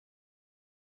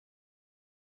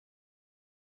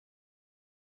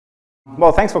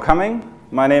Well, thanks for coming.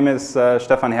 My name is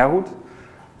Stephan Herhut,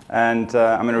 and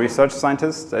I'm a research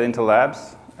scientist at Intel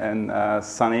Labs in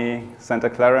sunny Santa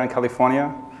Clara in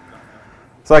California.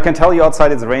 So I can tell you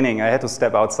outside it's raining. I had to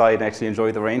step outside and actually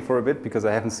enjoy the rain for a bit because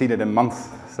I haven't seen it in months.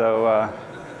 So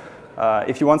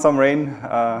if you want some rain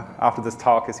after this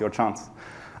talk, it's your chance.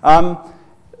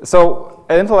 So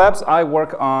at Intel Labs, I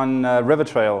work on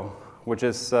Rivertrail, which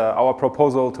is our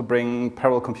proposal to bring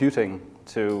parallel computing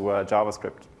to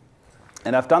JavaScript.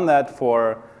 And I've done that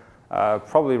for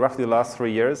probably roughly the last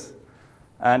 3 years.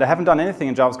 And I haven't done anything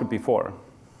in JavaScript before.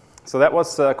 So that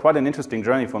was quite an interesting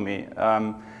journey for me.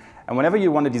 And whenever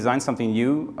you want to design something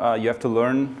new, you have to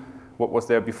learn what was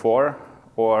there before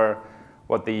or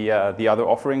what the other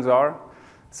offerings are.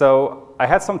 So I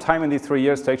had some time in these 3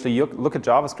 years to actually look at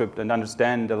JavaScript and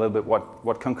understand a little bit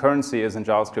what concurrency is in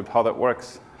JavaScript, how that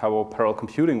works, how parallel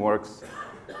computing works,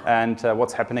 and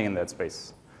what's happening in that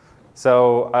space.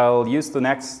 So I'll use the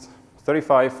next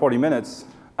 35, 40 minutes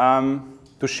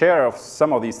to share of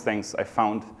some of these things I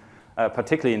found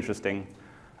particularly interesting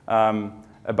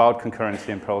about concurrency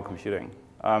and parallel computing.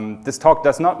 This talk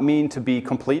does not mean to be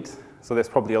complete, so there's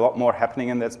probably a lot more happening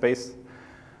in that space.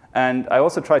 And I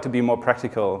also try to be more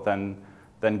practical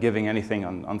than giving anything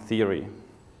on theory.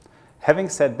 Having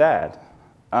said that,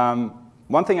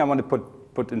 one thing I want to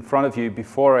put in front of you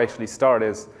before I actually start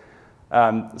is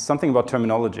something about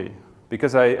terminology,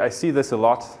 because I see this a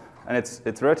lot, and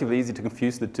it's relatively easy to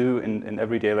confuse the two in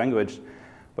everyday language,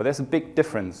 but there's a big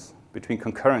difference between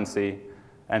concurrency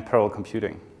and parallel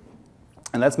computing.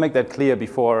 And let's make that clear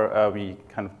before we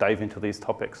kind of dive into these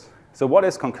topics. So what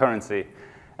is concurrency?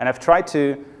 And I've tried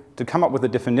to come up with a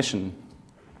definition,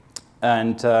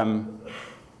 and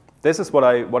this is what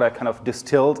I kind of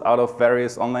distilled out of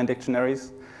various online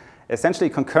dictionaries. Essentially,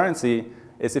 concurrency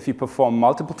is if you perform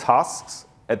multiple tasks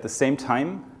at the same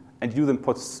time and do them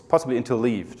possibly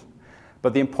interleaved.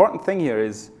 But the important thing here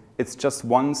is it's just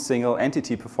one single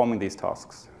entity performing these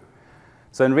tasks.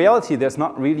 So in reality, there's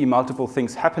not really multiple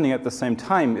things happening at the same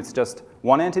time. It's just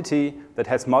one entity that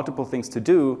has multiple things to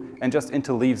do and just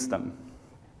interleaves them,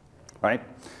 right?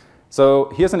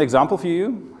 So here's an example for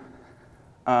you.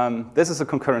 This is a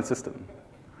concurrent system.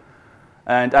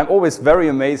 And I'm always very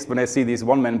amazed when I see these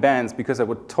one-man bands because I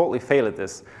would totally fail at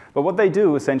this. But what they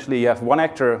do, essentially, you have one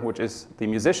actor, which is the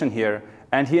musician here,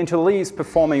 and he interleaves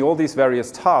performing all these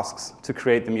various tasks to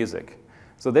create the music.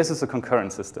 So this is a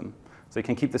concurrent system. So you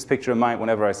can keep this picture in mind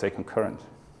whenever I say concurrent.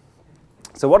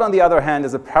 So what, on the other hand,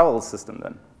 is a parallel system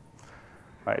then?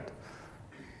 Right.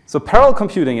 So parallel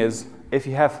computing is if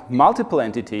you have multiple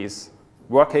entities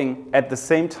working at the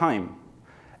same time,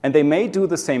 and they may do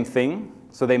the same thing,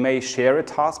 so they may share a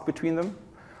task between them,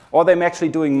 or they may actually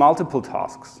doing multiple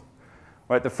tasks.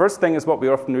 Right? The first thing is what we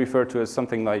often refer to as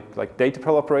something like data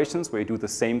parallel operations, where you do the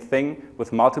same thing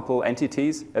with multiple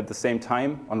entities at the same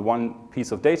time on one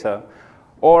piece of data.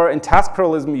 Or in task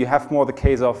parallelism, you have more the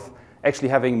case of actually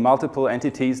having multiple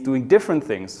entities doing different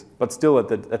things, but still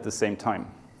at the same time.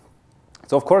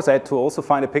 So of course, I had to also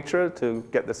find a picture to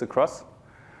get this across.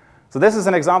 So this is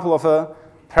an example of a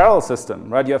parallel system,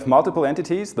 right? You have multiple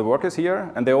entities, the workers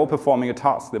here, and they're all performing a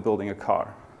task. They're building a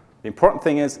car. The important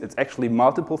thing is it's actually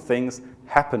multiple things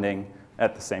happening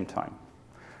at the same time.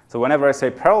 So whenever I say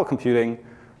parallel computing,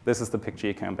 this is the picture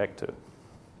you come back to.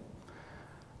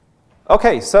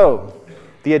 OK, so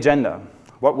the agenda.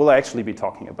 What will I actually be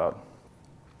talking about?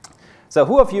 So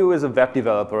who of you is a web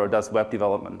developer or does web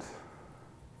development?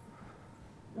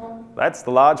 That's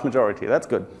the large majority. That's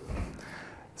good.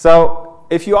 So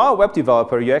if you are a web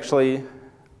developer, you're actually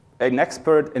an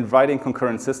expert in writing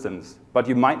concurrent systems, but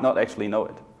you might not actually know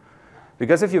it.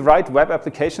 Because if you write web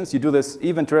applications, you do this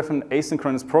event-driven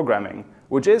asynchronous programming,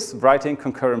 which is writing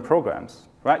concurrent programs.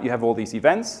 Right? You have all these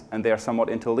events, and they are somewhat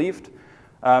interleaved.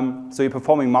 So you're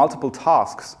performing multiple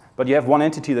tasks, but you have one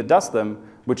entity that does them,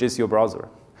 which is your browser.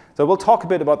 So we'll talk a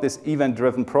bit about this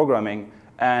event-driven programming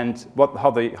and how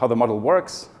the model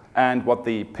works and what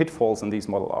the pitfalls in these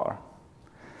models are.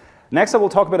 Next, I will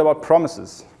talk a bit about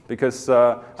promises, because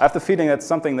I have the feeling that's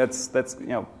something that's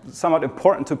somewhat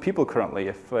important to people currently.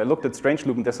 If I looked at Strange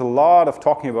Loop, there's a lot of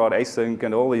talking about async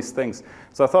and all these things.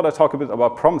 So I thought I'd talk a bit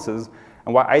about promises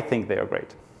and why I think they are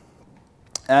great.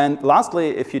 And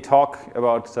lastly, if you talk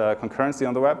about concurrency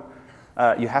on the web,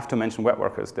 you have to mention web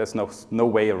workers. There's no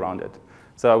way around it.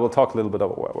 So I will talk a little bit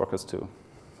about web workers too.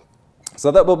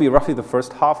 So that will be roughly the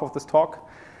first half of this talk.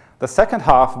 The second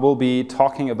half will be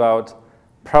talking about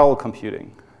parallel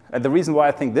computing. And the reason why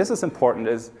I think this is important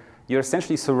is you're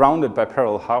essentially surrounded by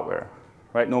parallel hardware.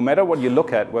 Right? No matter what you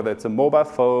look at, whether it's a mobile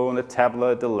phone, a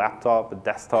tablet, a laptop, a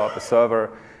desktop, a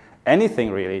server,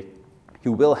 anything really,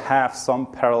 you will have some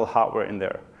parallel hardware in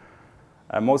there.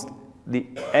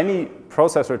 Any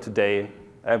processor today,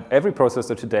 every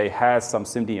processor today has some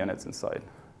SIMD units inside.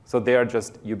 So they are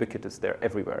just ubiquitous, they're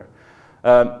everywhere.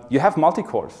 You have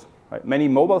multi-cores, right? Many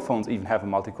mobile phones even have a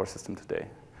multi-core system today.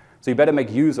 So you better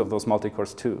make use of those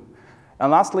multi-cores too.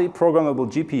 And lastly,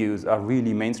 programmable GPUs are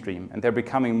really mainstream, and they're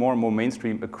becoming more and more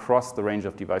mainstream across the range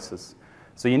of devices.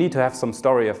 So you need to have some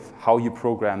story of how you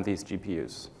program these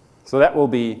GPUs. So that will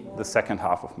be the second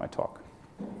half of my talk.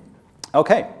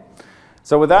 Okay,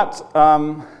 so with that,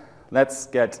 let's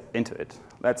get into it.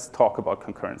 Let's talk about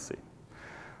concurrency.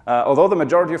 Although the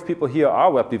majority of people here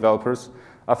are web developers,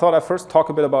 I thought I'd first talk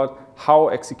a bit about how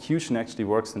execution actually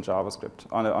works in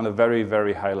JavaScript on a very,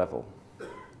 very high level.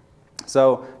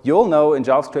 So you all know in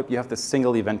JavaScript you have this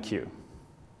single event queue.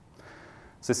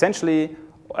 So essentially,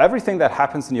 everything that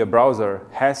happens in your browser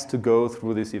has to go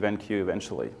through this event queue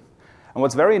eventually. And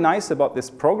what's very nice about this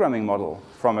programming model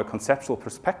from a conceptual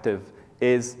perspective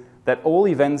is that all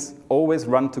events always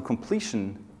run to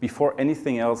completion before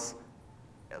anything else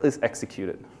is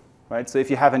executed. Right? So if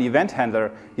you have an event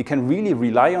handler, you can really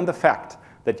rely on the fact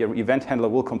that your event handler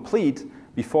will complete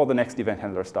before the next event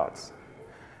handler starts.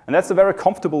 And that's a very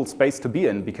comfortable space to be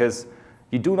in, because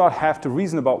you do not have to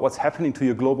reason about what's happening to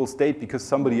your global state because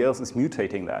somebody else is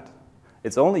mutating that.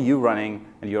 It's only you running,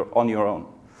 and you're on your own.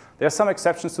 There are some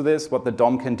exceptions to this, what the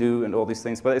DOM can do and all these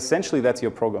things, but essentially that's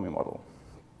your programming model.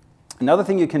 Another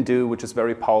thing you can do, which is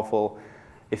very powerful,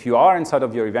 if you are inside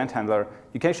of your event handler,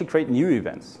 you can actually create new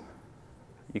events.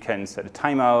 You can set a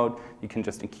timeout, you can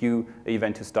just enqueue an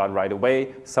event to start right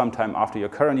away, sometime after your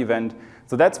current event.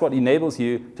 So that's what enables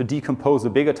you to decompose a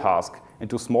bigger task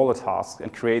into smaller tasks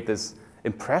and create this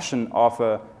impression of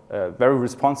a very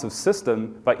responsive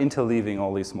system by interleaving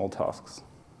all these small tasks.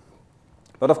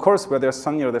 But of course, where there's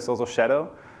sun, there's also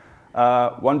shadow.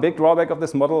 One big drawback of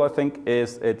this model, I think,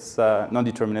 is it's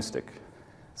non-deterministic.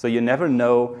 So you never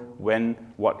know when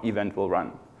what event will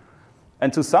run.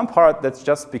 And to some part, that's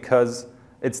just because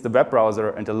it's the web browser,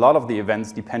 and a lot of the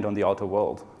events depend on the outer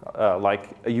world, like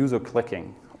a user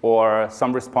clicking or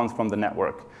some response from the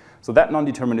network. So that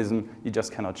non-determinism, you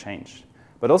just cannot change.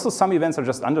 But also some events are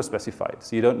just underspecified,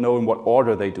 so you don't know in what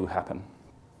order they do happen.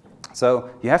 So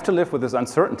you have to live with this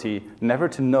uncertainty, never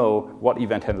to know what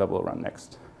event handler will run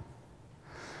next.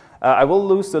 I will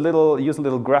use a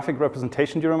little graphic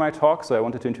representation during my talk, so I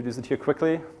wanted to introduce it here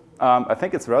quickly. I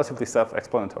think it's relatively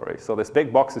self-explanatory. So this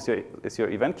big box is your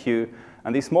event queue,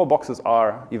 and these small boxes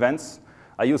are events.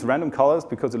 I use random colors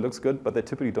because it looks good, but they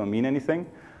typically don't mean anything.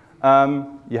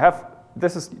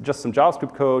 This is just some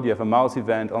JavaScript code. You have a mouse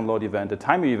event, onload event, a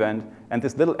timer event, and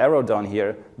this little arrow down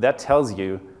here, that tells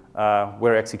you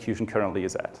where execution currently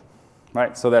is at.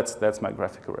 Right? So that's my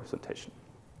graphical representation.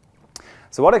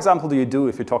 So what example do you do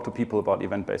if you talk to people about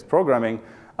event-based programming?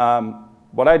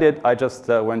 What I did, I just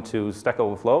went to Stack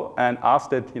Overflow and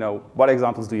asked it, what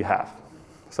examples do you have?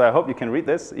 So I hope you can read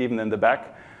this, even in the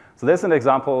back. So there's an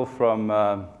example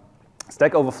from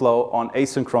Stack Overflow on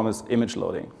asynchronous image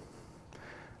loading.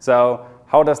 So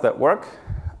how does that work?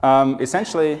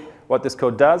 Essentially, what this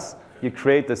code does, you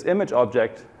create this image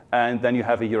object, and then you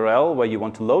have a URL where you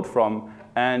want to load from,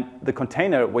 and the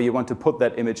container where you want to put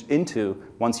that image into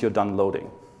once you're done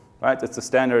loading. Right? It's the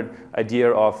standard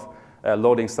idea of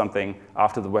loading something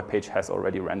after the web page has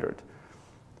already rendered.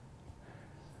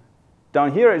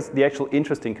 Down here is the actual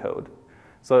interesting code.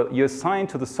 So you assign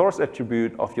to the source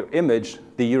attribute of your image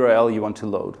the URL you want to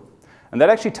load. And that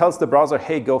actually tells the browser,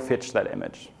 hey, go fetch that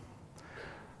image.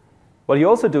 What you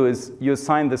also do is you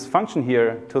assign this function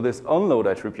here to this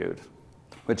onload attribute,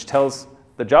 which tells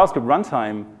the JavaScript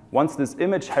runtime, once this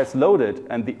image has loaded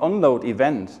and the onload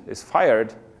event is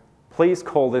fired, please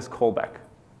call this callback.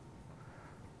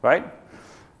 Right?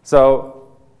 So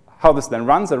how this then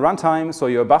runs at runtime, so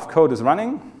your above code is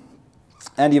running,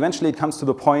 and eventually it comes to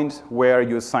the point where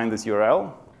you assign this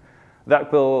URL.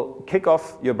 That will kick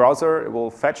off your browser, it will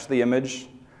fetch the image.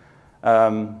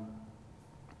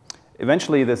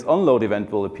 Eventually this onload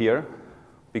event will appear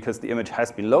because the image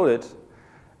has been loaded,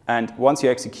 and once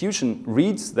your execution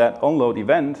reads that onload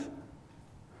event,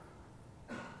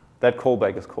 that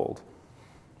callback is called.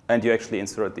 And you actually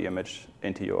insert the image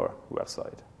into your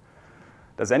website.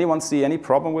 Does anyone see any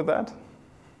problem with that?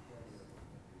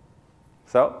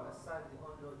 So?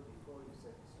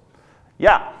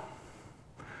 Yeah.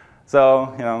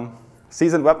 So,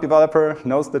 seasoned web developer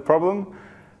knows the problem.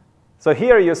 So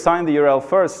here you assign the URL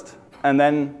first, and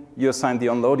then you assign the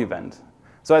onload event.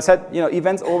 So I said,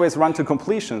 events always run to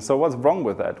completion. So what's wrong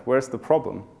with that? Where's the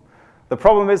problem? The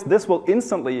problem is this will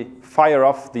instantly fire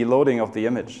off the loading of the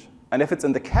image. And if it's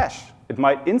in the cache, it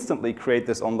might instantly create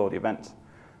this onload event.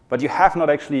 but you have not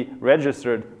actually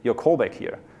registered your callback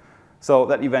here. So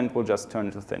that event will just turn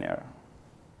into thin air.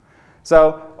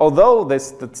 So although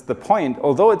that's the point,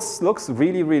 although it looks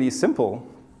really, really simple,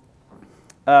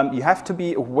 you have to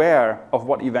be aware of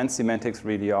what event semantics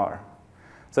really are.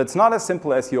 So it's not as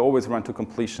simple as you always run to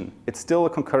completion. It's still a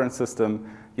concurrent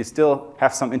system. You still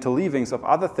have some interleavings of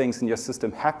other things in your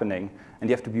system happening, and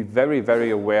you have to be very,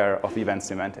 very aware of event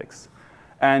semantics.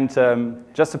 And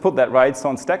just to put that right, so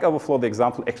on Stack Overflow, the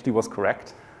example actually was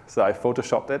correct. So I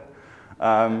photoshopped it.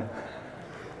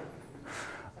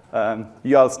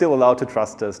 You are still allowed to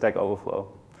trust Stack Overflow.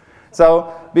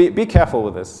 So be careful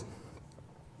with this.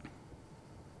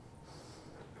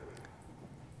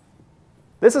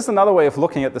 This is another way of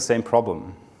looking at the same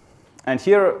problem. And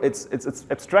here, it's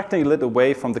abstracting a little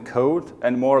away from the code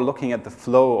and more looking at the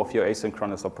flow of your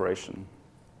asynchronous operation.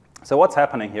 So what's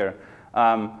happening here?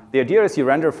 The idea is you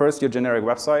render first your generic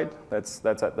website. That's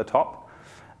at the top.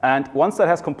 And once that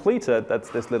has completed, that's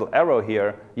this little arrow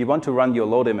here, you want to run your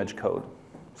load image code.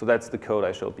 So that's the code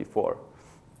I showed before.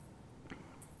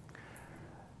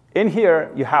 In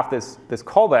here, you have this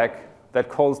callback that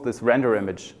calls this render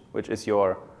image, which is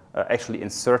your actually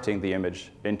inserting the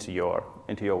image into your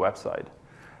website.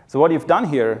 So what you've done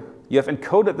here, you have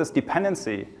encoded this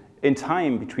dependency in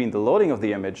time between the loading of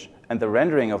the image and the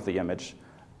rendering of the image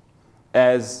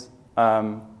as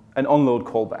an onload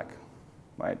callback.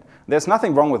 Right? There's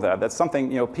nothing wrong with that. That's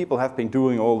something people have been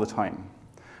doing all the time.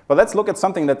 But let's look at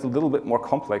something that's a little bit more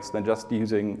complex than just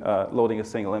using loading a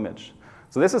single image.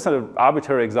 So this is an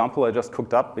arbitrary example I just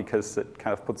cooked up because it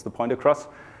kind of puts the point across.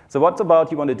 So what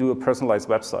about you want to do a personalized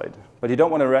website? But you don't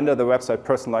want to render the website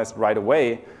personalized right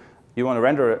away. You want to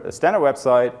render a standard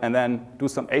website and then do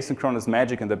some asynchronous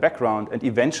magic in the background and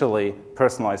eventually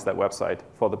personalize that website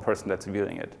for the person that's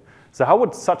viewing it. So how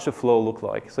would such a flow look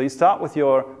like? So you start with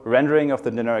your rendering of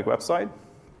the generic website.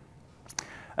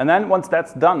 And then once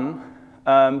that's done,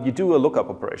 you do a lookup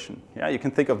operation. Yeah, you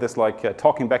can think of this like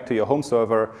talking back to your home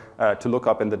server to look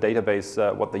up in the database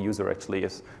what the user actually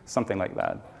is, something like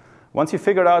that. Once you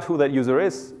figured out who that user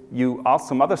is, you ask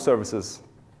some other services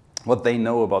what they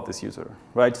know about this user,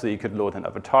 right? So you could load an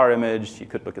avatar image, you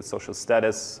could look at social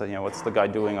status, what's the guy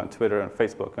doing on Twitter and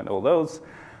Facebook and all those.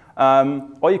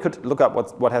 Or you could look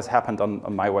up what has happened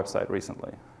on my website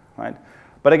recently, right?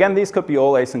 But again, these could be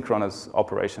all asynchronous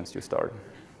operations you start.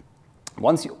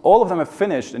 Once all of them are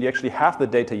finished and you actually have the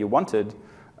data you wanted,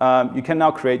 you can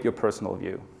now create your personal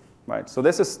view. Right? So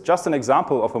this is just an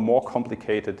example of a more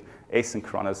complicated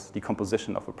asynchronous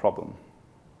decomposition of a problem.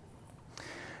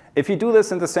 If you do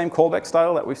this in the same callback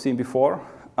style that we've seen before,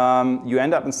 you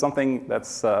end up in something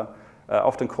that's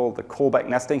often called the callback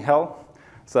nesting hell.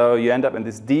 So you end up in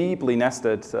these deeply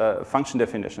nested function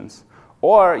definitions.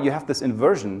 Or you have this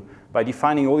inversion by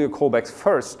defining all your callbacks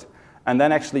first and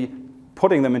then actually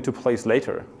putting them into place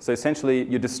later. So essentially,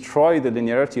 you destroy the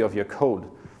linearity of your code.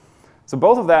 So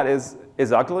both of that is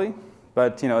ugly,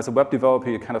 but as a web developer,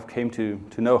 you kind of came to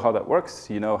know how that works.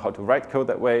 You know how to write code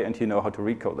that way, and you know how to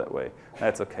read code that way.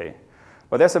 That's OK.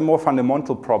 But there's a more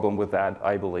fundamental problem with that,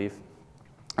 I believe.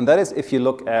 And that is if you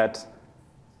look at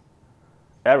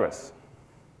errors.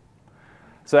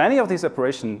 So any of these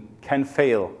operations can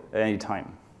fail at any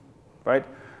time, right?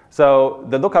 So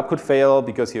the lookup could fail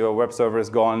because your web server is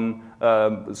gone.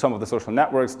 Some of the social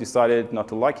networks decided not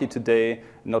to like you today,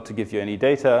 not to give you any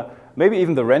data. Maybe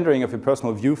even the rendering of your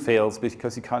personal view fails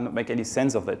because you can't make any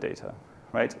sense of that data,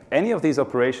 right? Any of these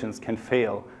operations can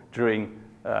fail during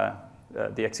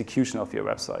the execution of your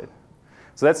website.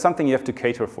 So that's something you have to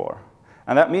cater for.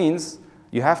 And that means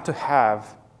you have to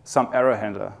have some error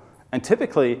handler. And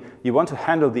typically, you want to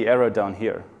handle the error down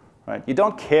here. Right? You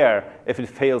don't care if it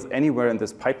fails anywhere in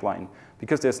this pipeline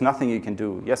because there's nothing you can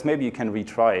do. Yes, maybe you can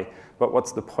retry, but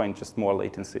what's the point? Just more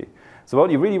latency. So what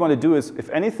you really want to do is if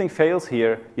anything fails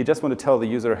here, you just want to tell the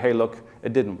user, hey, look,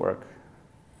 it didn't work.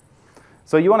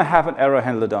 So you want to have an error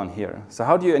handler down here. So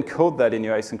how do you encode that in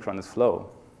your asynchronous flow?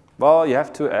 Well, you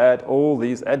have to add all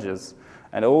these edges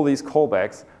and all these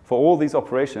callbacks for all these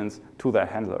operations to that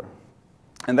handler.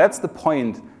 And that's the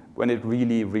point when it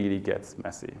really, really gets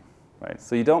messy. Right?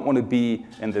 So you don't want to be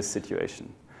in this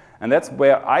situation. And that's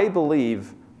where I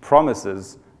believe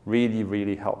promises really,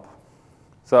 really help.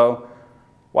 So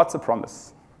what's a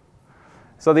promise?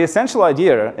 So the essential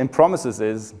idea in promises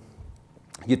is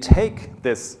you take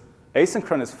this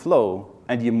asynchronous flow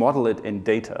and you model it in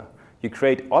data. You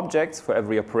create objects for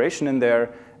every operation in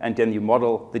there, and then you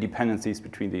model the dependencies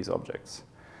between these objects.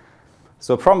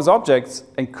 So promise objects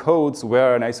encodes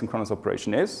where an asynchronous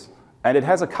operation is. And it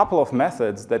has a couple of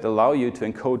methods that allow you to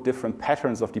encode different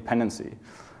patterns of dependency.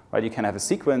 Right? You can have a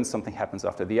sequence, something happens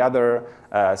after the other,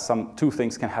 two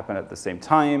things can happen at the same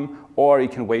time, or you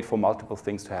can wait for multiple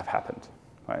things to have happened.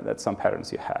 Right? That's some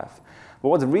patterns you have. But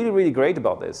what's really, really great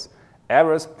about this,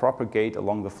 errors propagate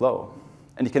along the flow.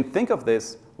 And you can think of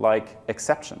this like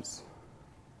exceptions.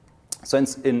 So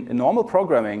in normal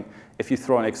programming, if you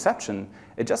throw an exception,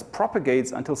 it just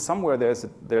propagates until somewhere there's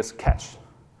a catch.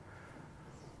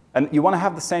 And you want to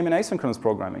have the same in asynchronous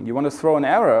programming. You want to throw an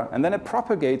error, and then it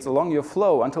propagates along your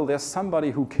flow until there's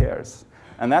somebody who cares.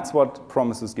 And that's what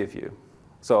promises give you.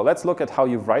 So let's look at how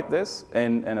you write this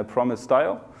in a promise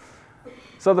style.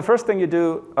 So the first thing you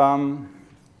do,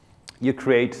 you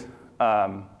create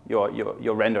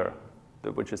your render,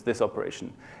 which is this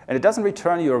operation. And it doesn't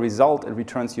return you a result, it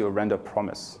returns you a render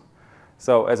promise.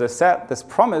 So as I said, this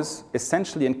promise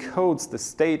essentially encodes the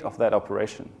state of that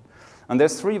operation. And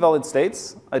there's three valid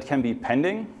states. It can be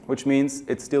pending, which means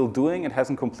it's still doing, it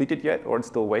hasn't completed yet, or it's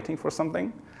still waiting for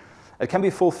something. It can be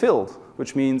fulfilled,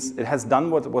 which means it has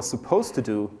done what it was supposed to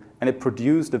do, and it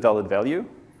produced a valid value.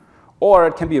 Or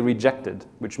it can be rejected,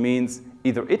 which means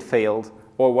either it failed,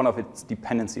 or one of its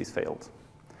dependencies failed.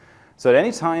 So at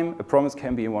any time, a promise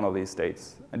can be in one of these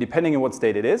states. And depending on what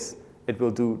state it is, it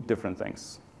will do different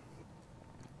things.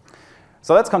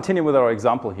 So let's continue with our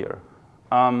example here.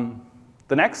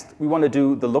 The next, we want to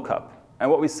do the lookup.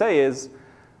 And what we say is,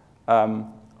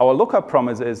 our lookup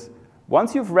promise is,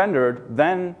 once you've rendered,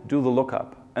 then do the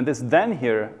lookup. And this then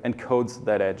here encodes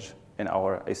that edge in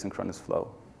our asynchronous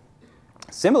flow.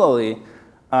 Similarly,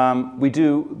 we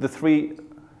do the three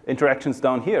interactions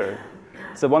down here.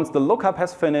 So once the lookup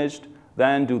has finished,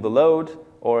 then do the load,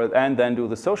 and then do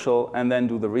the social, and then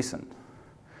do the resend.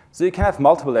 So you can have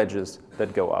multiple edges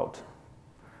that go out.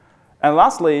 And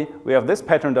lastly, we have this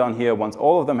pattern down here. Once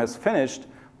all of them has finished,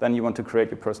 then you want to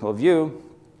create your personal view.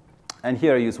 And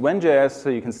here I use when.js, so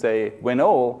you can say when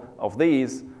all of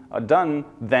these are done,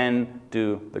 then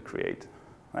do the create.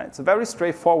 Right? It's a very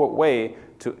straightforward way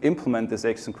to implement this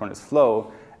asynchronous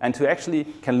flow and to actually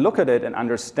can look at it and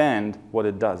understand what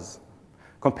it does.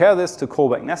 Compare this to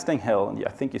callback nesting hell, and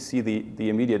I think you see the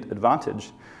immediate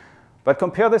advantage. But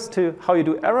compare this to how you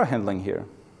do error handling here.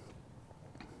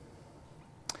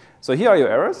 So here are your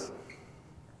errors.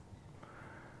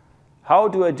 How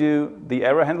do I do the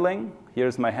error handling?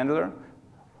 Here's my handler.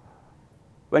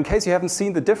 Well, in case you haven't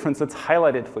seen the difference, let's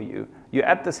highlight it for you. You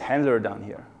add this handler down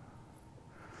here.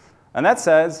 And that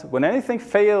says, when anything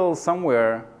fails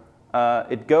somewhere,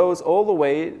 it goes all the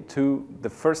way to the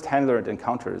first handler it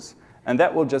encounters. And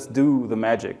that will just do the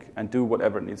magic and do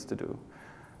whatever it needs to do.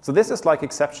 So this is like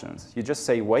exceptions. You just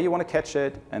say where you want to catch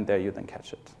it, and there you then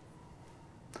catch it.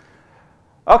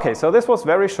 OK, so this was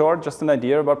very short, just an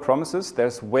idea about promises.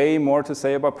 There's way more to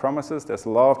say about promises. There's a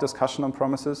lot of discussion on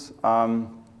promises. I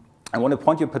want to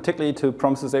point you particularly to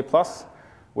Promises A+,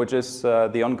 which is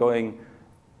the ongoing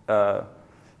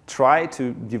try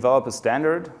to develop a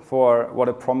standard for what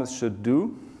a promise should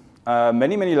do.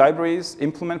 Many libraries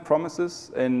implement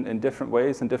promises in different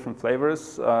ways, in different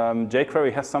flavors.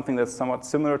 jQuery has something that's somewhat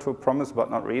similar to a promise, but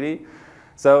not really.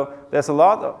 So there's a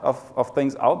lot of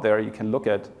things out there you can look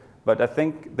at. But I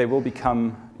think they will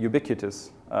become ubiquitous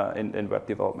in web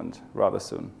development rather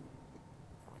soon.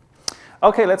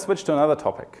 OK, let's switch to another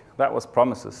topic. That was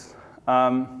promises.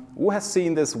 Who has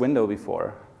seen this window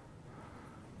before?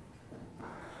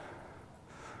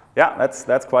 Yeah,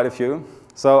 that's quite a few.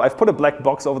 So I've put a black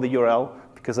box over the URL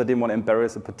because I didn't want to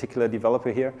embarrass a particular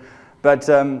developer here. But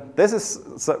this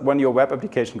is when your web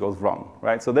application goes wrong,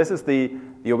 right? So this is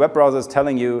your web browser is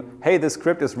telling you, hey, this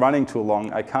script is running too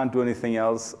long. I can't do anything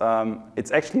else. It's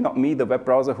actually not me, the web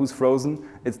browser, who's frozen.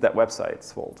 It's that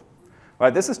website's fault.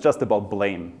 Right? This is just about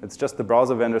blame. It's just the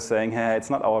browser vendor saying, hey,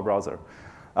 it's not our browser.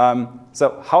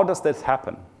 So how does this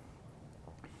happen?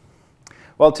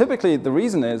 Well, typically, the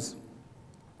reason is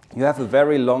you have a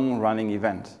very long-running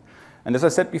event. And as I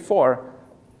said before,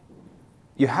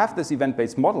 you have this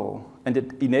event-based model, and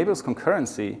it enables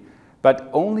concurrency, but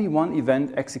only one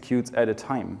event executes at a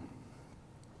time.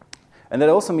 And that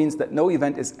also means that no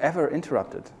event is ever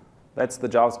interrupted. That's the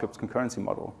JavaScript's concurrency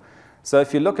model. So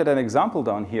if you look at an example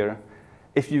down here,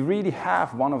 if you really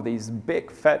have one of these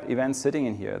big, fat events sitting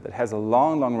in here that has a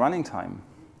long running time,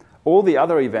 all the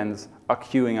other events are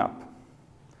queuing up.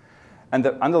 And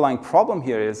the underlying problem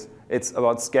here is it's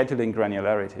about scheduling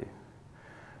granularity.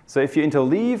 So if you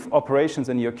interleave operations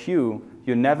in your queue,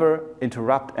 you never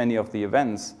interrupt any of the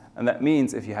events. And that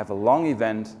means if you have a long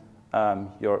event,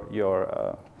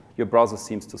 your browser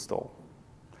seems to stall.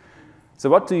 So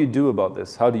what do you do about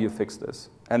this? How do you fix this?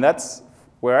 And that's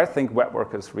where I think web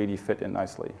workers really fit in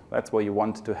nicely. That's where you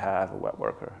want to have a web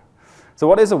worker. So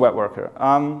what is a web worker?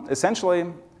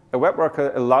 Essentially, a web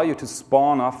worker allows you to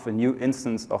spawn off a new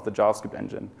instance of the JavaScript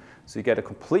engine. So you get a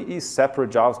completely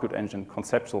separate JavaScript engine,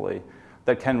 conceptually,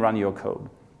 that can run your code.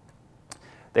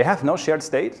 They have no shared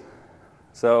state.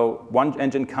 So one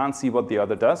engine can't see what the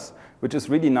other does, which is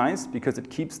really nice because it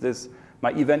keeps this,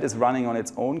 my event is running on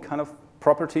its own kind of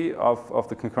property of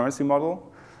the concurrency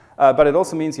model. But it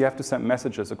also means you have to send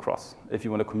messages across if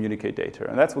you want to communicate data.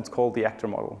 And that's what's called the actor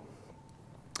model.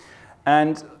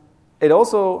 And it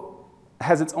also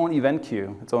has its own event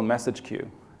queue, its own message queue.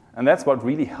 And that's what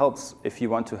really helps if you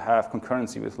want to have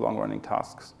concurrency with long-running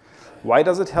tasks. Why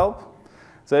does it help?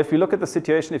 So if you look at the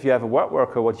situation, if you have a web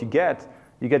worker, what you get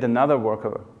another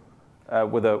worker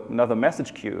with another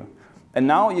message queue. And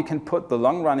now you can put the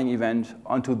long-running event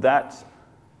onto that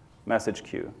message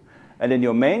queue. And in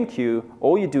your main queue,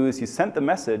 all you do is you send the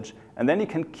message, and then you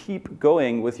can keep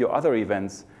going with your other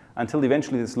events until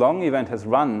eventually this long event has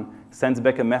run, sends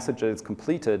back a message that it's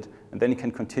completed, and then you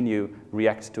can continue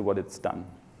react to what it's done.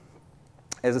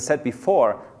 As I said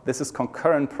before, this is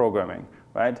concurrent programming,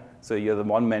 right? So you're the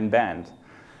one-man band.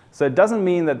 So it doesn't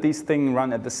mean that these things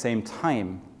run at the same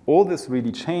time. All this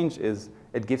really change is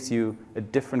it gives you a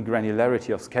different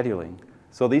granularity of scheduling.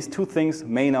 So these two things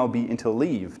may now be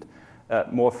interleaved,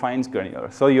 more fine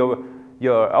granular. So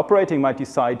your operating might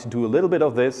decide to do a little bit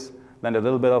of this, then a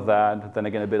little bit of that, then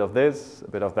again a bit of this,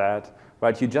 a bit of that,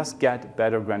 right? You just get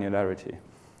better granularity.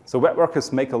 So web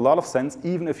workers make a lot of sense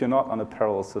even if you're not on a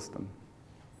parallel system.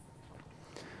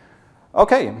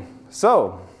 Okay,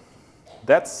 so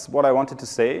that's what I wanted to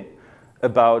say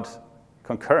about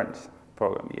concurrent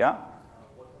programming, yeah?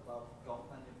 What about DOM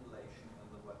manipulation in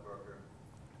the web worker?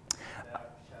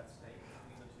 Shared state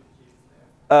between the two keys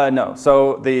there? No,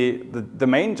 so the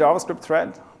main JavaScript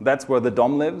thread, that's where the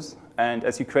DOM lives. And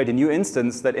as you create a new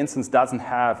instance, that instance doesn't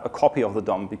have a copy of the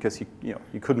DOM because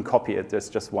you couldn't copy it. There's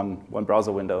just one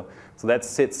browser window. So that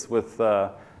stays with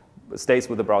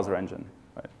the browser engine.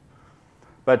 Right?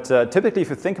 But typically, if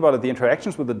you think about it, the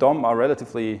interactions with the DOM are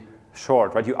relatively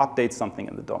short. Right? You update something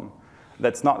in the DOM.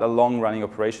 That's not a long-running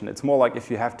operation. It's more like if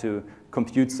you have to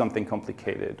compute something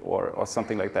complicated or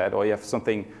something like that, or you have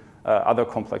something other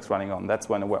complex running on. That's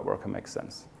when a web worker makes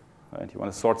sense. Right? You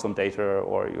want to sort some data,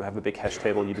 or you have a big hash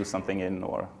table you do something in,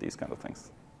 or these kind of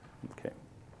things. Okay.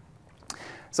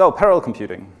 So parallel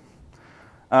computing.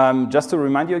 Just to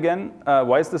remind you again,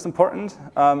 why is this important?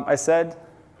 I said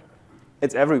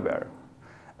it's everywhere.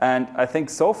 And I think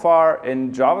so far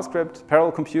in JavaScript,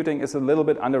 parallel computing is a little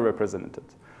bit underrepresented.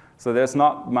 So there's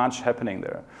not much happening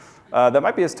there. That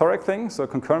might be a historic thing. So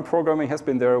concurrent programming has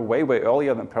been there way, way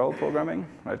earlier than parallel programming.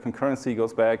 Right? Concurrency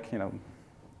goes back,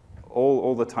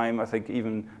 all the time. I think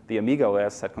even the Amiga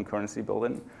OS had concurrency built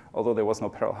in, although there was no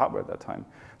parallel hardware at that time.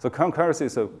 So concurrency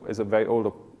is a very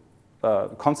old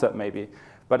concept maybe.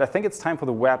 But I think it's time for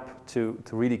the web to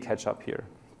really catch up here.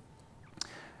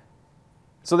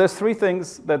 So there's three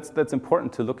things that's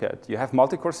important to look at. You have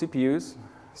multi-core CPUs,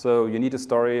 so you need a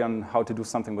story on how to do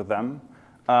something with them.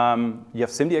 You have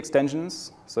SIMD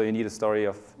extensions, so you need a story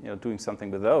of doing something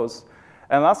with those.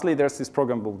 And lastly, there's these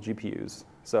programmable GPUs.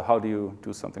 So how do you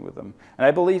do something with them? And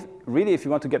I believe, really, if you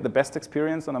want to get the best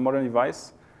experience on a modern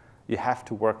device, you have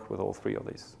to work with all three of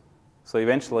these. So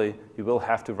eventually, you will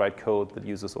have to write code that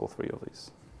uses all three of these.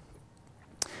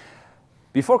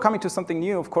 Before coming to something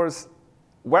new, of course,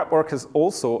 web workers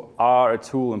also are a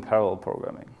tool in parallel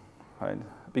programming, right?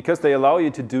 Because they allow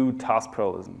you to do task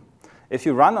parallelism. If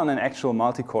you run on an actual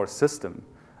multi-core system,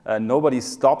 nobody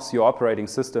stops your operating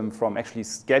system from actually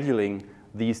scheduling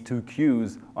these two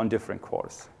queues on different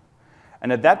cores.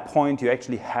 And at that point, you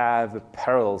actually have a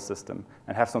parallel system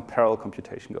and have some parallel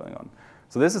computation going on.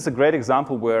 So this is a great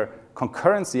example where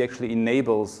concurrency actually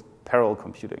enables parallel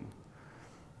computing.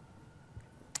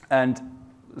 And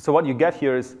so what you get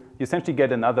here is you essentially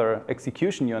get another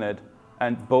execution unit,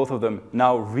 and both of them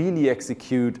now really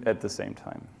execute at the same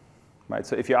time. Right?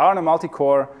 So if you are on a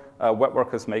multi-core, web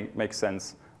workers make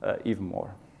sense even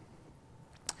more.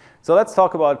 So let's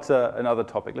talk about another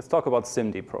topic. Let's talk about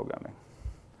SIMD programming.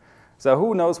 So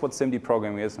who knows what SIMD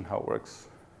programming is and how it works?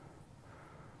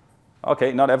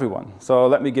 OK, not everyone. So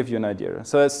let me give you an idea.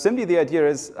 So as SIMD, the idea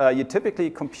is you typically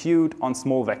compute on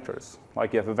small vectors.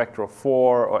 Like you have a vector of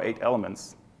 4 or 8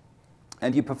 elements.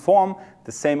 And you perform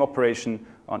the same operation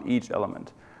on each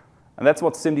element. And that's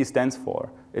what SIMD stands for.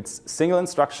 It's single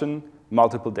instruction,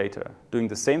 multiple data, doing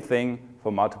the same thing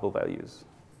for multiple values.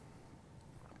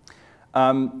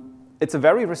 It's a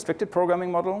very restricted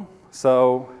programming model.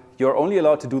 So you're only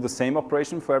allowed to do the same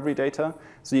operation for every data.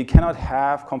 So you cannot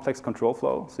have complex control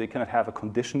flow. So you cannot have a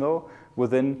conditional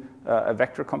within a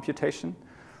vector computation.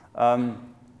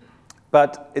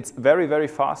 But it's very, very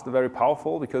fast and very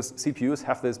powerful because CPUs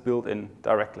have this built in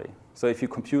directly. So if you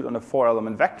compute on a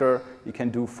 4-element vector, you can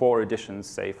do 4 additions,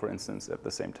 say, for instance, at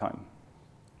the same time.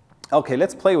 OK,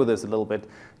 let's play with this a little bit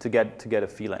to get a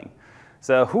feeling.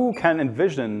 So who can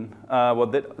envision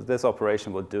what this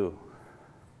operation will do?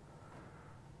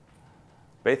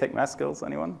 Basic math skills,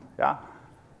 anyone? Yeah?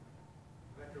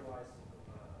 Vector-wise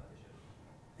addition.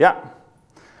 Yeah.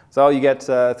 So you get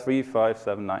 3, 5,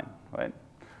 7, 9, right?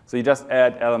 So you just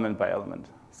add element by element.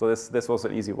 So this was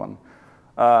an easy one.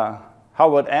 How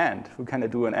about AND? Who can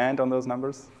do an AND on those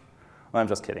numbers? Well, I'm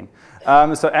just kidding.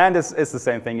 So AND is the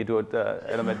same thing. You do it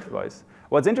element-wise.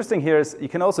 What's interesting here is you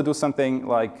can also do something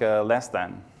like less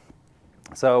than.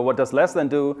 So what does less than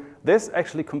do? This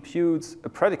actually computes a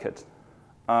predicate.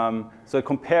 So it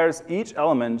compares each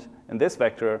element in this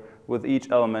vector with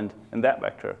each element in that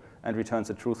vector and returns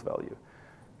a truth value.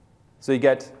 So you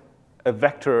get a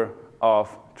vector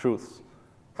of truths,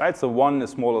 right? So 1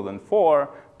 is smaller than 4,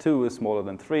 2 is smaller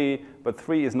than 3, but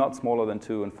 3 is not smaller than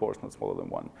 2, and 4 is not smaller than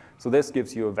 1. So this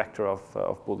gives you a vector of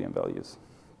Boolean values.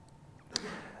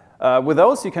 With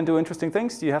those, you can do interesting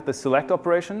things. You have the select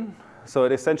operation. So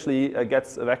it essentially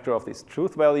gets a vector of these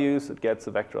truth values. It gets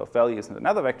a vector of values and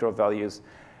another vector of values.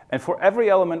 And for every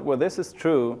element where this is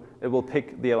true, it will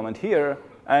pick the element here.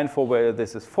 And for where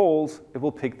this is false, it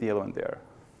will pick the element there.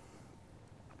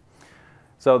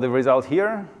 So the result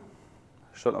here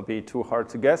should not be too hard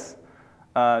to guess.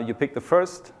 You pick the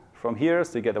first from here,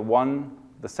 so you get a 1.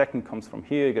 The second comes from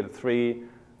here, you get a 3.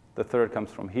 The third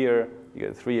comes from here, you get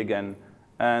a 3 again.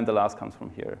 And the last comes from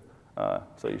here.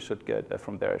 So you should get,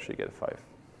 from there, you should get a 5.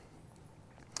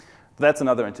 That's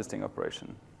another interesting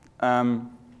operation.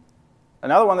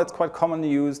 Another one that's quite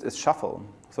commonly used is shuffle.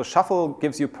 So shuffle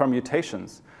gives you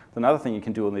permutations. It's another thing you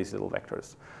can do on these little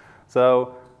vectors.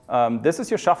 So this is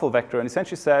your shuffle vector, and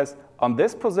essentially says, on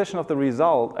this position of the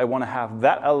result, I want to have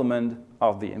that element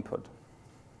of the input.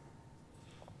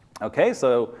 OK,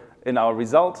 so in our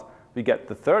result, we get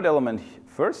the third element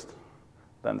first,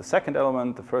 then the second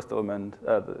element, the first element,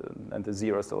 and the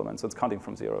 0th element. So it's counting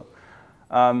from 0.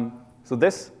 So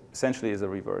this essentially is a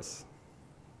reverse.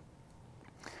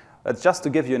 That's just to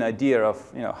give you an idea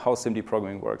of how SIMD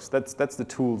programming works. That's the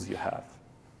tools you have.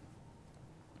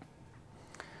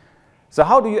 So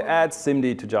how do you add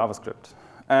SIMD to JavaScript?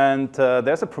 And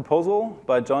there's a proposal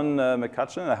by John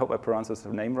McCutcheon. I hope I pronounced his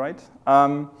name right.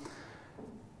 And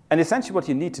essentially what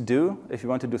you need to do, if you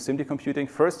want to do SIMD computing,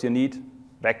 first you need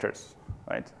vectors.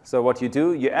 Right? So what you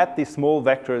do, you add these small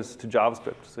vectors to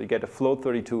JavaScript. So you get a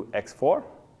float32x4.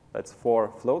 That's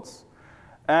 4 floats.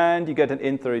 And you get an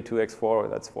int32x4.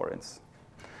 That's 4 ints.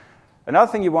 Another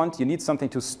thing you want, you need something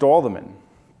to store them in.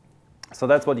 So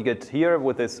that's what you get here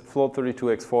with this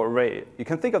float32x4 array. You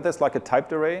can think of this like a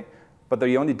typed array, but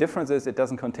the only difference is it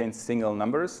doesn't contain single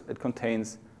numbers. It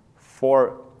contains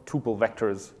 4 tuple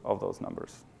vectors of those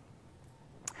numbers.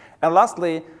 And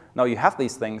lastly, now you have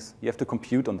these things, you have to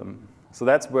compute on them. So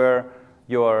that's where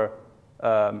your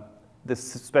this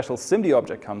special SIMD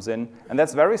object comes in, and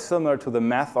that's very similar to the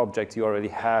math object you already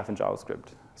have in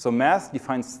JavaScript. So math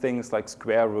defines things like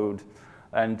square root,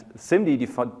 and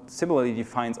SIMD similarly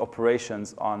defines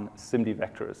operations on SIMD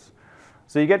vectors.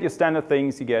 So you get your standard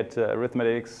things, you get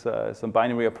arithmetics, some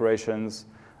binary operations,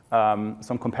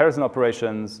 some comparison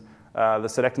operations, the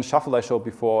select and shuffle I showed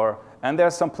before, and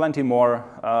there's plenty more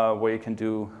where you can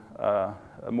do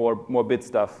more bit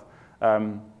stuff.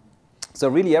 So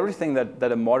really everything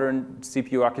that a modern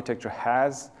CPU architecture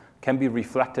has can be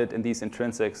reflected in these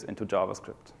intrinsics into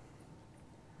JavaScript.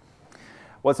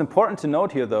 What's important to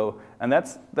note here, though, and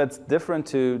that's different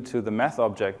to the math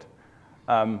object,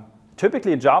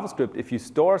 typically in JavaScript, if you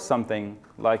store something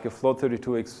like a float in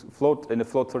a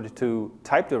float32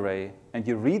 typed array, and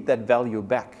you read that value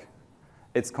back,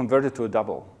 it's converted to a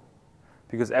double,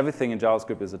 because everything in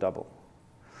JavaScript is a double.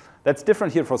 That's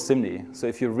different here for SIMD. So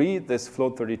if you read this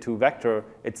float32 vector,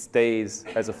 it stays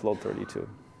as a float32.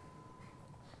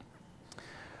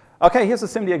 OK, here's a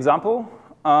SIMD example.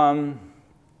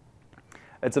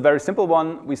 It's a very simple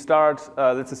one. We start,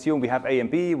 let's assume we have A and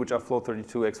B, which are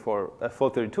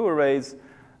float32 arrays.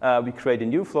 We create a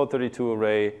new float32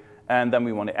 array, and then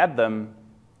we want to add them.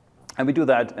 And we do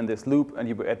that in this loop, and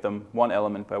you add them one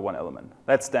element by one element.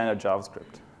 That's standard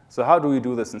JavaScript. So how do we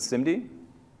do this in SIMD?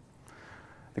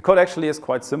 The code actually is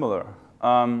quite similar.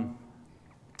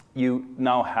 You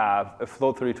now have a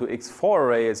float32x4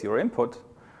 array as your input,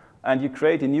 and you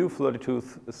create a new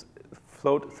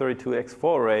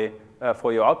float32x4 array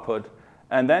for your output,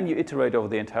 and then you iterate over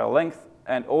the entire length,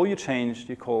 and all you change,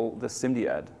 you call the SIMD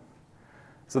add.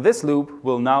 So this loop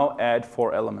will now add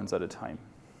 4 elements at a time.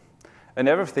 and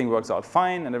everything works out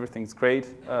fine and everything's great,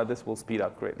 this will speed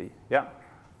up greatly. Yeah?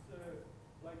 So,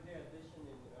 like the addition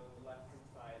on the left-hand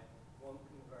side won't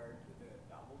convert to the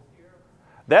doubles here?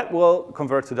 That will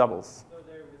convert to doubles. So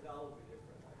their result will be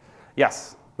different, actually.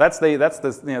 Yes. That's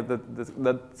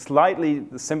the slightly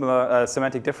similar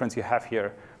semantic difference you have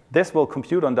here. This will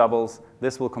compute on doubles.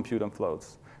 This will compute on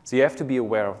floats. So you have to be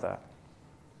aware of that.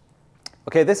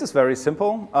 OK, this is very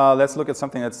simple. Let's look at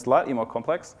something that's slightly more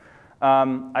complex.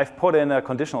 I've put in a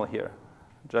conditional here,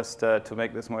 just to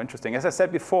make this more interesting. As I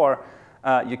said before,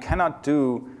 you cannot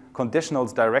do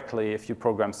conditionals directly if you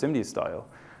program SIMD style.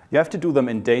 You have to do them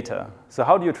in data. So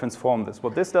how do you transform this?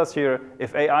 What this does here,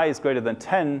 if AI is greater than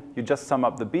 10, you just sum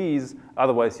up the b's.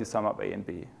 Otherwise, you sum up a and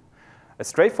b. A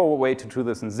straightforward way to do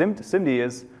this in SIMD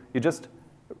is you just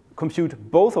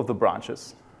compute both of the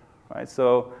branches. Right?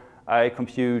 So I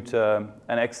compute an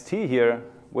xt here,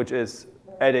 which is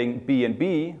adding b and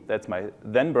b. That's my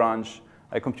then branch.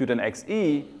 I compute an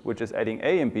xe, which is adding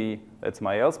a and b. That's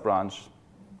my else branch.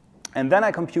 And then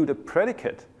I compute a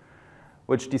predicate,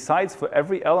 which decides for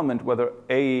every element whether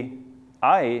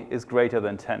ai is greater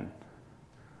than 10.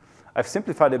 I've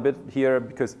simplified a bit here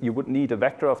because you would need a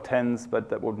vector of 10s, but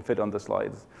that wouldn't fit on the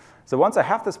slides. So once I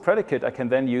have this predicate, I can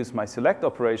then use my select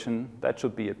operation, that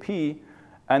should be a p,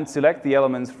 and select the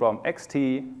elements from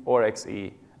xt or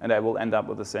xe, and I will end up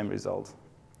with the same result.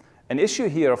 An issue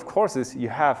here, of course, is you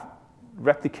have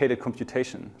replicated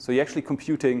computation. So you're actually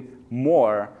computing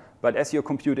more. But as you're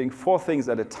computing 4 things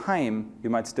at a time, you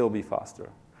might still be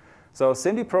faster. So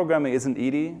SIMD programming isn't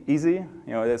easy.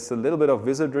 There's a little bit of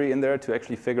wizardry in there to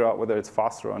actually figure out whether it's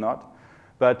faster or not.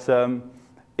 But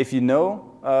if you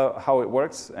know how it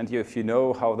works, and if you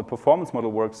know how the performance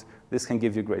model works, this can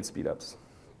give you great speedups.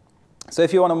 So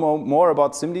if you want to know more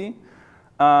about SIMD,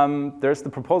 there's the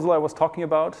proposal I was talking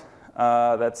about.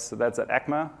 That's at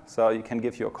ECMA, so you can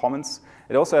give your comments.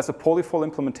 It also has a polyfill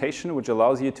implementation, which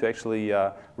allows you to actually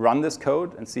run this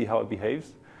code and see how it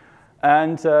behaves.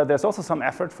 And there's also some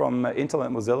effort from Intel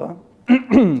and Mozilla,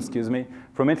 excuse me,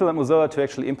 from Intel and Mozilla to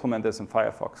actually implement this in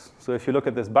Firefox. So if you look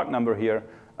at this bug number here,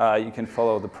 you can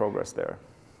follow the progress there.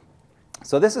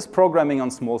 So this is programming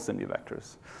on small SIMD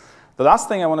vectors. The last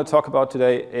thing I want to talk about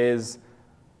today is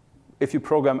if you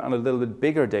program on a little bit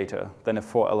bigger data than a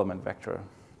 4-element vector.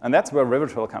 And that's where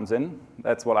Rivertrail comes in.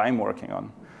 That's what I'm working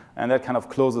on. And that kind of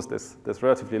closes this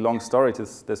relatively long story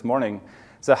this morning.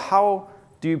 So how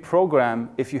do you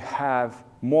program if you have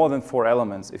more than 4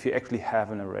 elements, if you actually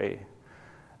have an array?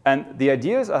 And the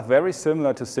ideas are very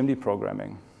similar to SIMD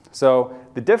programming. So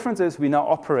the difference is we now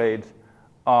operate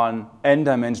on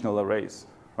n-dimensional arrays.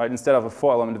 Right? Instead of a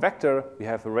 4-element vector, we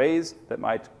have arrays that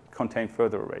might contain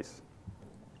further arrays.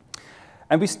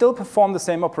 And we still perform the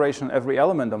same operation on every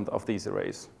element of these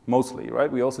arrays, mostly,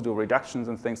 right? We also do reductions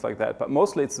and things like that, but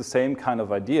mostly it's the same kind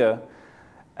of idea.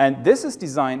 And this is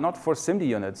designed not for SIMD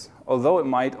units, although it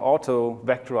might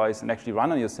auto-vectorize and actually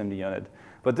run on your SIMD unit.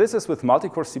 But this is with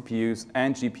multi-core CPUs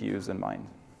and GPUs in mind.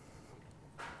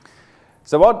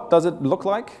 So what does it look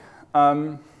like?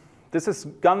 This has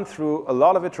gone through a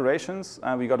lot of iterations,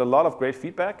 and we got a lot of great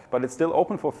feedback, but it's still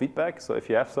open for feedback, so if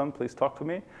you have some, please talk to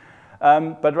me.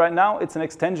 But right now, it's an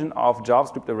extension of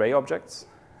JavaScript array objects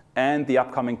and the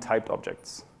upcoming typed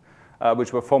objects,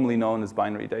 which were formerly known as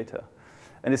binary data.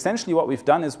 And essentially, what we've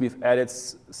done is we've added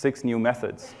 6 new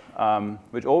methods,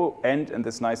 which all end in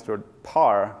this nice word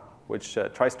par, which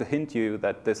tries to hint you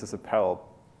that this is a parallel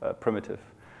primitive.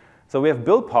 So we have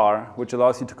build par, which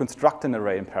allows you to construct an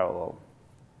array in parallel.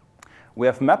 We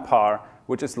have map par,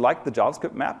 which is like the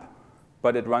JavaScript map,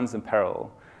 but it runs in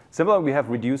parallel. Similarly, we have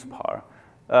reduce par.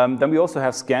 Then we also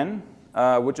have scan,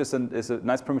 which is a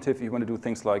nice primitive if you want to do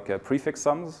things like prefix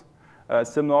sums,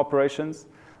 similar operations.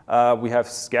 We have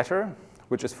scatter,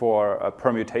 which is for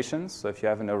permutations. So if you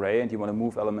have an array and you want to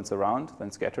move elements around,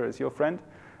 then scatter is your friend.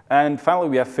 And finally,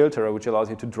 we have filter, which allows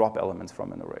you to drop elements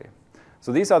from an array.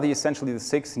 So these are essentially the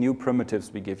 6 new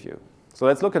primitives we give you. So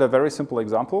let's look at a very simple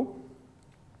example.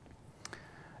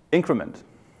 Increment.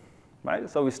 Right?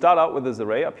 So we start out with this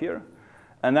array up here.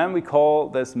 And then we call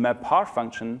this map_par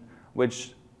function,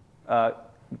 which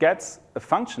gets a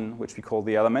function, which we call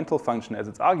the elemental function as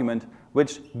its argument,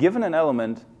 which, given an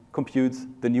element, computes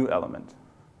the new element.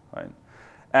 Right?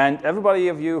 And everybody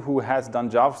of you who has done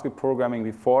JavaScript programming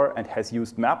before and has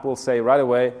used map will say right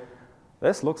away,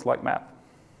 this looks like map.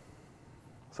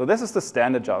 So this is the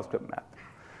standard JavaScript map.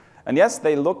 And yes,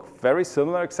 they look very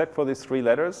similar except for these 3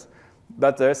 letters,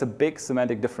 but there's a big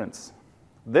semantic difference.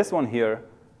 This one here,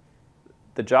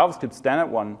 the JavaScript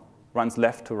standard one, runs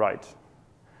left to right,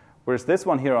 whereas this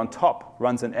one here on top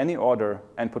runs in any order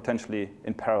and potentially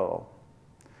in parallel.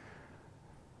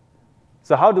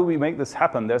 So how do we make this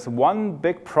happen? There's one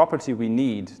big property we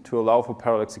need to allow for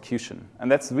parallel execution. And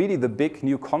that's really the big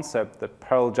new concept that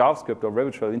parallel JavaScript or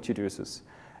RiverTrail introduces.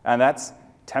 And that's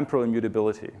temporal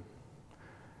immutability.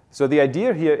 So the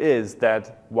idea here is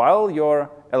that while your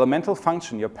elemental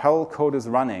function, your parallel code is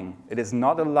running, it is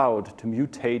not allowed to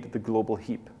mutate the global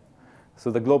heap. So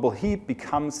the global heap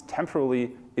becomes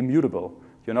temporally immutable.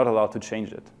 You're not allowed to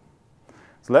change it.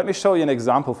 So let me show you an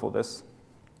example for this.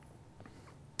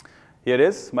 Here it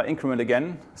is, my increment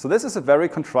again. So this is a very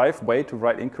contrived way to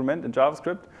write increment in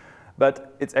JavaScript,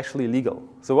 but it's actually legal.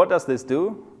 So what does this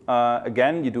do?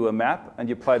 Again, you do a map, and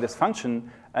you apply this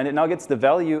function, and it now gets the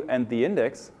value and the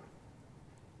index.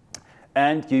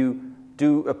 And you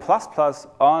do a ++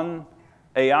 on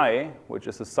AI, which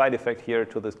is a side effect here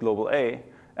to this global A,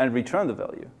 and return the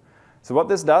value. So what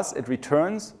this does, it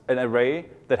returns an array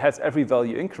that has every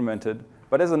value incremented,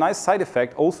 but as a nice side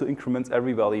effect, also increments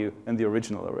every value in the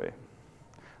original array.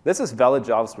 This is valid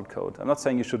JavaScript code. I'm not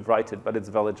saying you should write it, but it's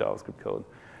valid JavaScript code.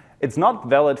 It's not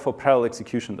valid for parallel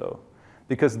execution, though,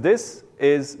 because this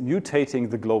is mutating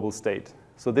the global state.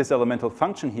 So this elemental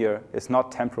function here is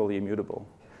not temporally immutable.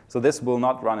 So this will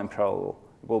not run in parallel.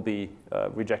 It will be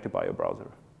rejected by your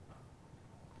browser.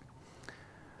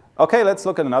 OK, let's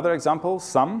look at another example,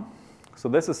 sum. So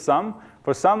this is sum.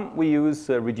 For sum, we use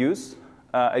reduce.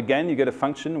 Again, you get a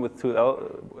function with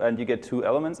and you get two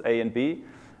elements, A and B.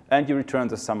 And you return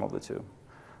the sum of the two.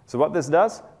 So what this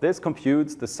does, this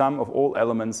computes the sum of all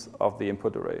elements of the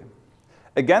input array.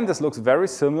 Again, this looks very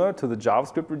similar to the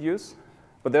JavaScript reduce,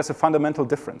 but there's a fundamental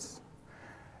difference.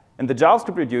 In the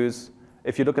JavaScript reduce,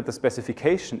 if you look at the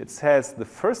specification, it says the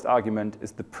first argument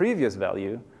is the previous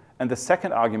value, and the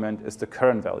second argument is the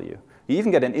current value. You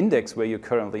even get an index where you're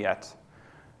currently at.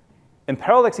 In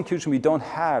parallel execution, we don't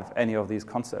have any of these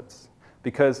concepts.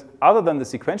 Because other than the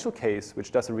sequential case,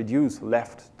 which does a reduce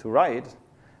left to right,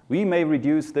 we may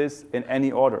reduce this in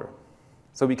any order.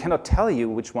 So we cannot tell you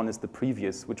which one is the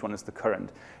previous, which one is the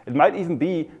current. It might even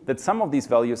be that some of these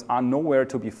values are nowhere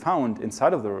to be found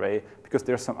inside of the array because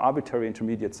there's some arbitrary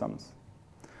intermediate sums.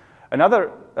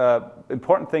 Another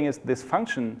important thing is this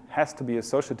function has to be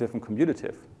associative and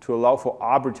commutative to allow for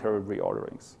arbitrary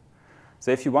reorderings. So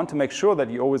if you want to make sure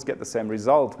that you always get the same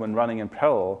result when running in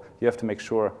parallel, you have to make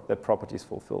sure that property is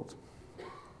fulfilled.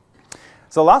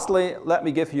 So lastly, let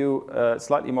me give you a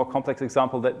slightly more complex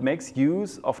example that makes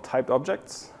use of typed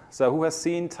objects. So who has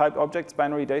seen typed objects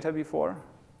binary data before?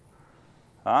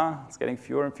 It's getting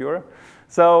fewer and fewer.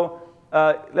 So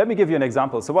let me give you an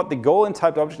example. So what the goal in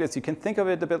typed object is, you can think of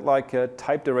it a bit like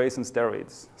typed arrays and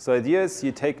steroids. So the idea is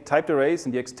you take typed arrays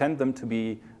and you extend them to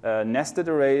be nested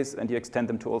arrays, and you extend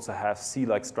them to also have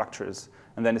C-like structures.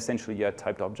 And then essentially you have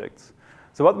typed objects.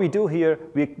 So what we do here,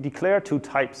 we declare two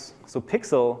types. So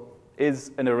pixel is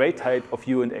an array type of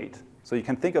U and 8. So you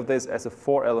can think of this as a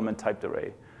 4-element typed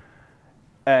array.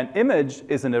 And image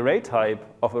is an array type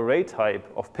of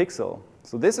pixel.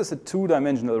 So this is a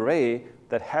 2-dimensional array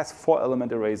that has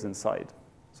 4-element arrays inside.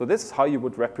 So this is how you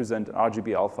would represent an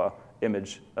RGB alpha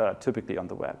image typically on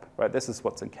the web. Right? This is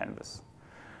what's in Canvas.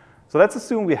 So let's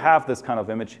assume we have this kind of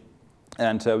image,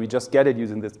 and we just get it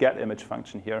using this getImage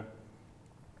function here.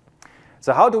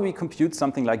 So how do we compute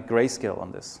something like grayscale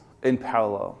on this in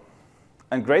parallel?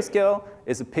 And grayscale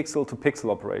is a pixel-to-pixel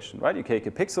operation, right? You take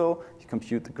a pixel, you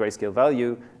compute the grayscale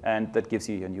value, and that gives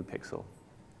you your new pixel.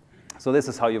 So this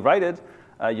is how you write it.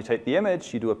 You take the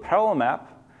image, you do a parallel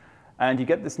map, and you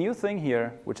get this new thing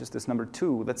here, which is this number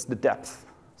 2. That's the depth.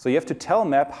 So you have to tell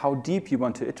map how deep you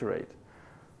want to iterate.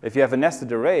 If you have a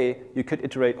nested array, you could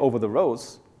iterate over the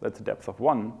rows. That's a depth of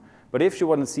 1. But if you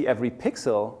want to see every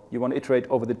pixel, you want to iterate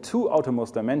over the 2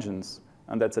 outermost dimensions,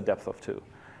 and that's a depth of 2.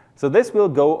 So this will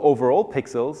go over all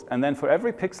pixels, and then for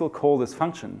every pixel, call this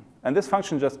function. And this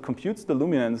function just computes the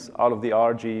luminance out of the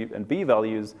R, G, and B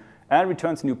values, and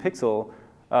returns a new pixel,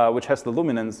 which has the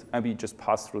luminance, and we just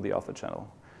pass through the alpha channel.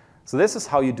 So this is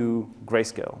how you do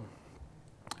grayscale.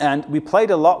 And we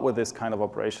played a lot with this kind of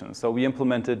operation. So we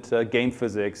implemented game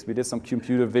physics. We did some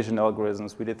computer vision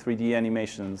algorithms. We did 3D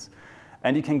animations.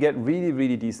 And you can get really,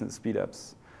 really decent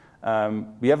speedups.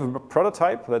 We have a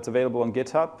prototype that's available on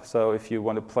GitHub. So if you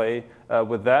want to play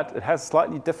with that, it has a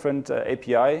slightly different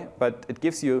API, but it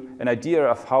gives you an idea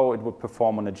of how it would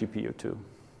perform on a GPU too.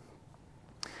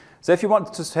 So if you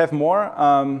want to have more,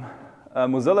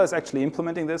 Mozilla is actually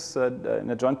implementing this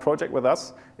in a joint project with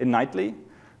us in Nightly.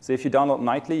 So if you download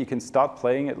Nightly, you can start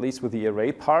playing at least with the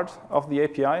array part of the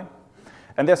API.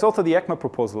 And there's also the ECMA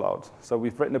proposal out. So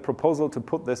we've written a proposal to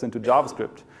put this into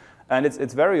JavaScript. And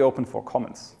it's very open for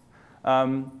comments.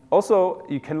 Also,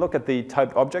 you can look at the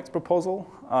typed objects proposal.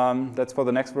 That's for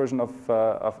the next version of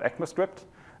ECMAScript.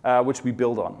 which we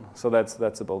build on. So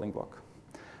that's a building block.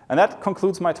 And that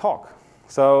concludes my talk.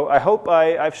 So I hope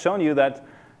I've shown you that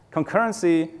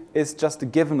concurrency is just a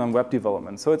given on web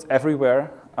development. So it's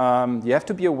everywhere. You have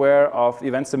to be aware of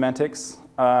event semantics.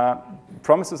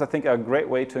 Promises, I think, are a great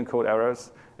way to encode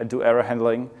errors and do error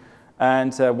handling.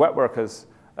 And web workers,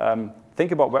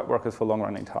 think about web workers for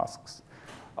long-running tasks.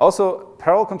 Also,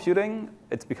 parallel computing,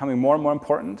 it's becoming more and more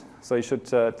important. So you should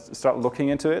start looking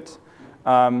into it.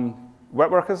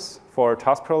 Web workers for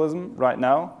task parallelism right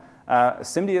now.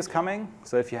 SIMD is coming,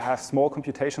 so if you have small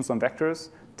computations on vectors,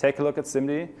 take a look at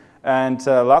SIMD. And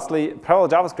lastly, parallel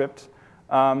JavaScript,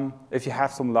 if you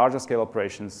have some larger scale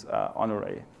operations on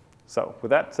array. So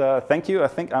with that, thank you. I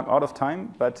think I'm out of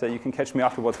time, but you can catch me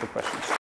afterwards for questions.